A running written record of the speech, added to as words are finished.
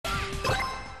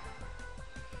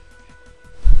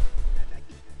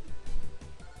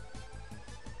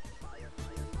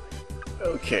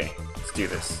Okay, let's do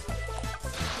this.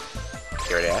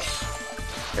 Air dash.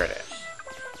 Air dash.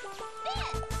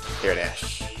 Air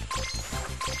dash.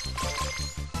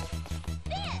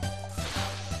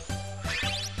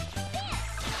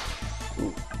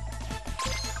 Ooh.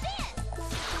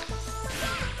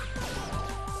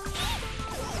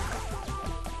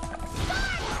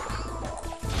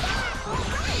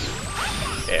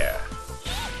 Yeah.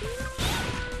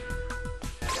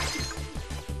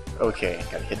 Okay,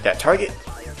 gotta hit that target.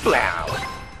 Blow!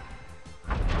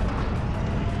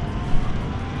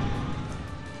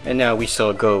 And now we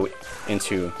shall go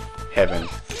into heaven.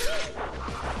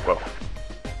 Whoa.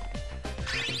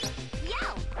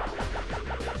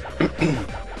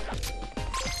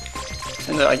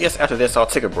 And I guess after this I'll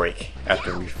take a break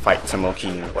after we fight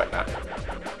Tomoki and whatnot.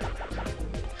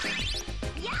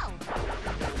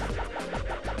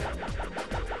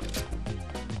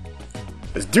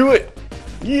 Let's do it!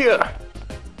 Yeah!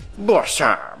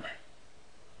 Bosham!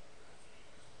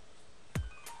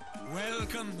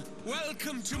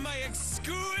 Welcome to my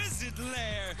exquisite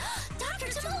lair!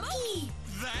 Dr. Tomoki!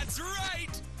 That's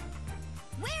right!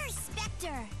 Where's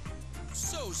Spectre?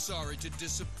 So sorry to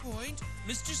disappoint.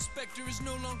 Mr. Spectre is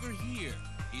no longer here.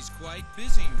 He's quite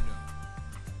busy, you know.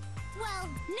 Well,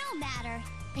 no matter.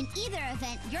 In either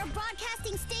event, your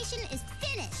broadcasting station is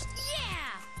finished.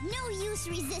 Yeah! No use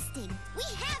resisting. We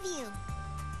have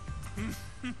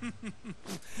you!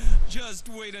 Just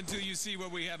wait until you see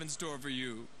what we have in store for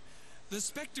you. The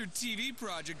Spectre TV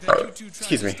project that you two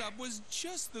tried to stop was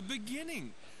just the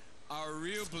beginning. Our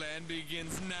real plan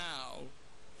begins now.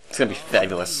 It's gonna be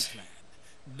fabulous.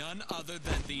 None other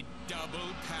than the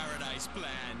Double Paradise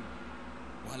Plan.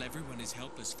 While everyone is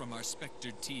helpless from our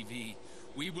Spectre TV,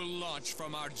 we will launch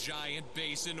from our giant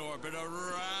base in orbit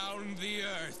around the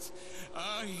Earth.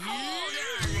 Hold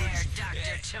on there,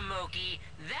 Dr. Tomoki.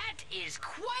 That is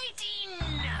quite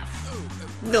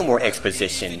enough. No more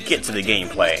exposition. Get to the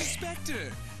gameplay.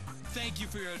 Spectre, thank you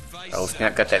for your advice. Oh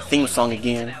snap, got that theme song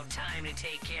again. About time to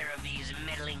take care of these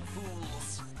meddling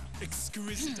fools.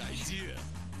 Exquisite idea.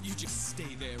 You just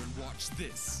stay there and watch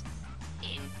this.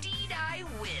 Indeed I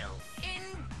will.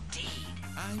 Indeed.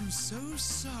 I'm so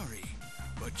sorry,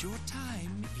 but your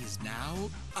time is now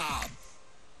up.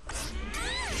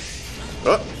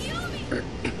 Oh.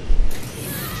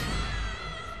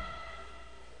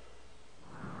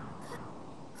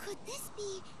 Could this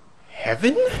be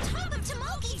Heaven? top of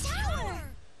Tomoki Tower?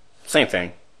 Same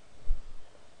thing.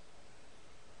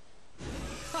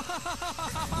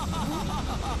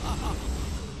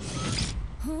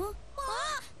 Huh?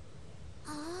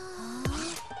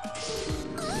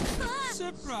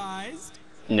 Surprised?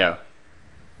 No.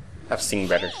 I've seen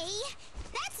better. Hey,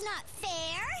 that's not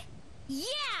fair.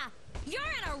 Yeah, you're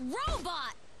in a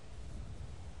robot.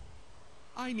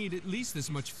 I need at least this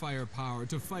much firepower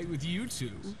to fight with you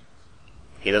two.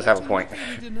 He does have a point. To look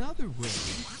at it another way,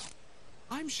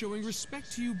 I'm showing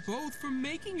respect to you both for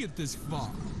making it this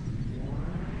far.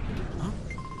 Huh?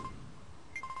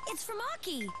 It's from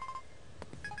Aki.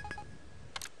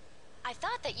 I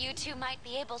thought that you two might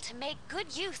be able to make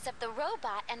good use of the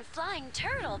robot and flying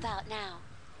turtle about now.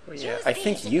 Oh, yeah, I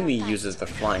think Yumi uses the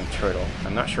flying turtle.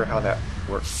 I'm not sure how that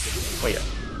works. Oh yeah,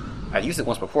 I used it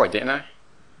once before, didn't I?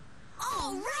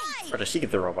 All right. Or does she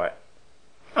get the robot?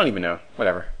 I don't even know.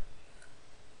 Whatever.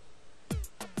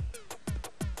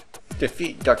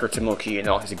 Defeat Dr. Tomoki in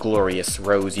all his glorious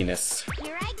rosiness.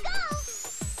 Here I go.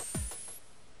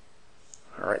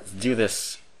 Alright, let's do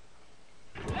this.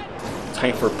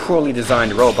 Time for poorly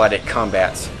designed robotic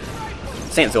combat.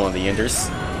 Sanzo and the Enders.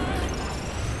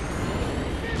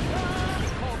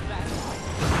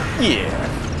 Yeah.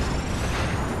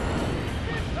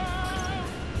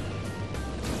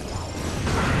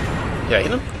 Did I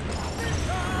hit him?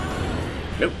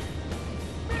 Nope.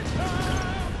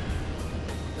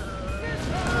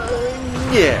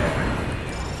 Yeah.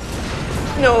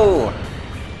 No.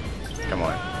 Come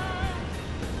on.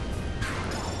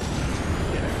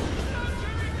 Yeah.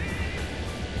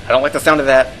 I don't like the sound of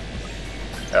that.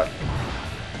 Oh.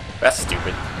 That's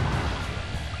stupid.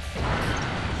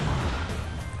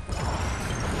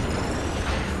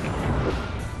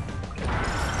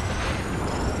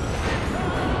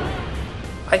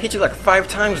 I hit you like 5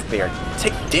 times there.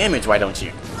 Take damage, why don't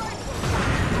you?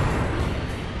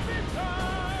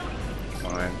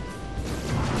 Come on.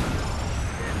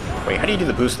 Wait, how do you do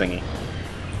the boost thingy?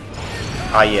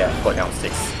 Ah, yeah, foot down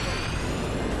sticks.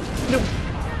 Nope.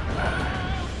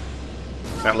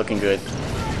 Not looking good.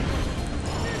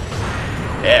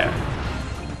 Yeah.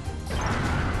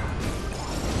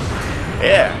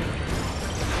 Yeah.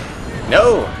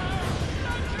 No.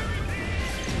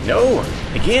 No.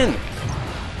 Again.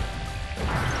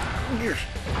 here.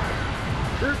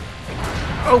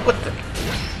 Oh, what the?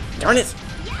 Darn it!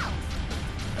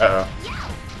 Uh-oh.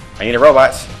 I need a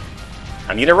robot.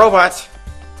 I need a robot.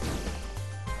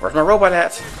 Where's my robot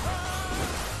at?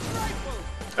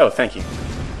 Oh, thank you.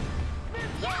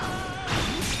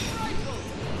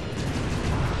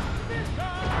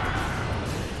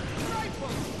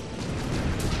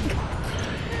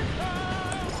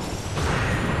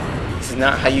 This is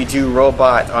not how you do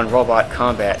robot on robot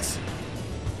combats.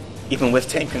 Even with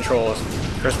tank controls,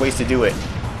 there's ways to do it.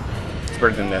 It's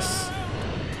better than this.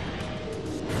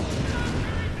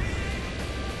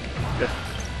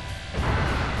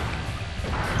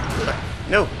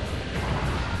 No!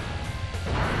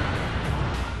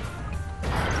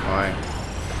 Fine.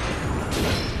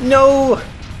 No!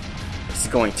 This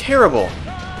is going terrible!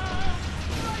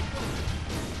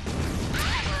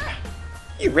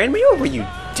 You ran me over, you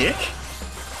dick!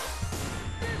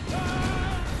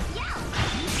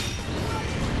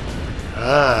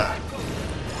 Ah.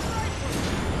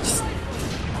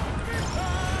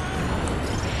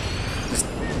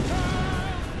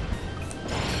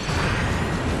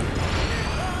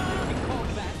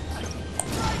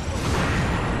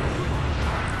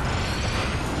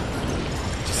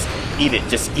 Just eat it.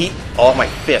 Just eat all my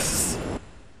fists.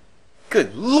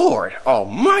 Good Lord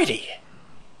Almighty!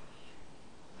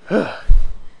 The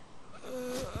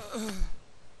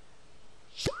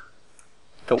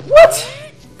what?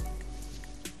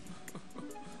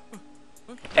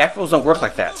 Afros don't work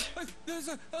like that. There's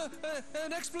an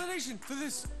explanation for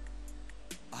this.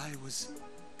 I was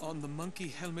on the monkey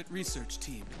helmet research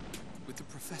team with the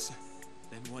professor.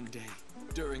 Then one day,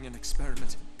 during an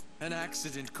experiment, an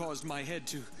accident caused my head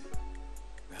to,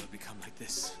 well, become like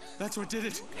this. That's what did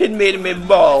it. It made me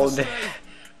bald.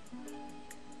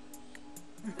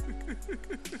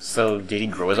 So, did he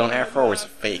grow his own afro or was it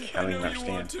fake? I don't even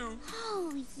understand.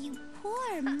 Oh, you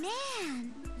poor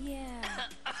man. Yeah.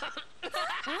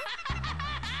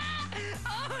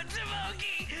 Oh,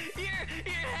 Tamoki! Your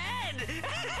head!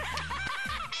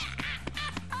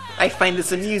 I find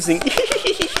this amusing.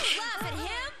 Laugh at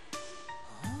him?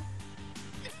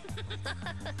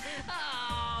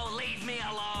 Oh, leave me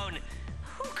alone!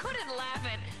 Who couldn't laugh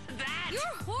at that? You're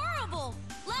horrible!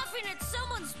 Laughing at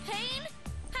someone's pain?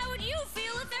 How would you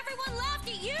feel if everyone laughed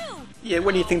at you? Yeah,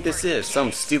 what do you think this is?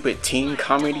 Some stupid teen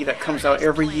comedy that comes out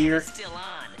every year? Still on.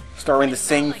 Starring the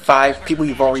same 5 people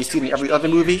you've already seen in every other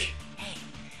movie?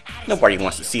 Nobody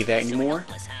wants to see that anymore.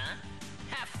 Huh?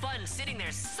 Have fun sitting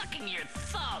there sucking your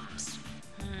thumbs.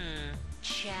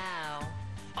 Ciao.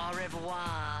 Au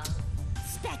revoir.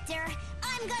 Spectre,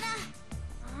 I'm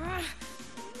gonna...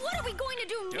 What are we going to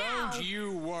do now? Don't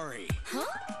you worry. Huh?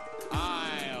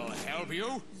 I'll help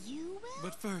you. You will?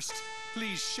 But first,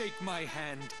 please shake my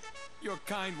hand. Your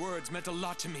kind words meant a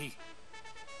lot to me.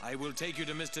 I will take you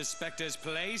to Mr. Spectre's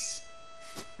place.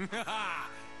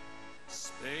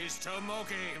 Space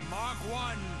Tomoki Mark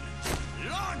 1,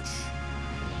 launch!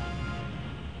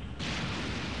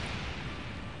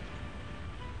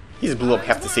 He just blew up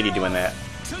half the city doing that.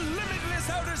 To limitless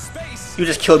outer space. You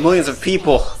just killed millions of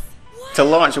people to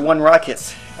launch 1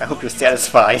 rocket. I hope you're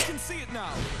satisfied. I can see it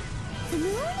now. The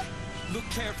moon? Look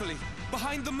carefully.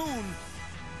 Behind the moon.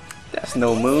 That's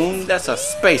no moon, that's a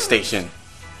space station.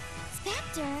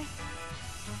 Spectre,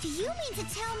 do you mean to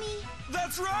tell me...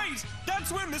 That's right!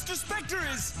 That's where Mr. Spectre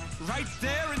is! Right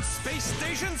there in Space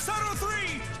Station Soto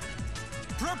 3!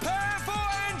 Prepare for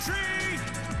entry!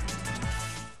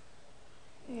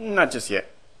 Not just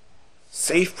yet.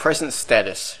 Safe present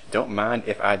status. Don't mind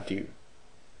if I do.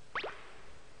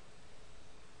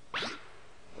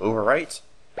 Overwrite?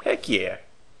 Heck yeah.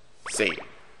 Save.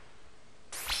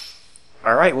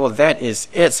 Alright, well that is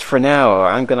it for now.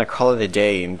 I'm gonna call it a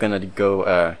day. I'm gonna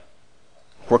go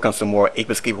work on some more Ape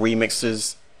Escape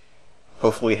remixes.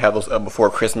 Hopefully have those up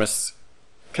before Christmas.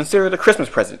 Consider it a Christmas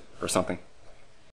present or something.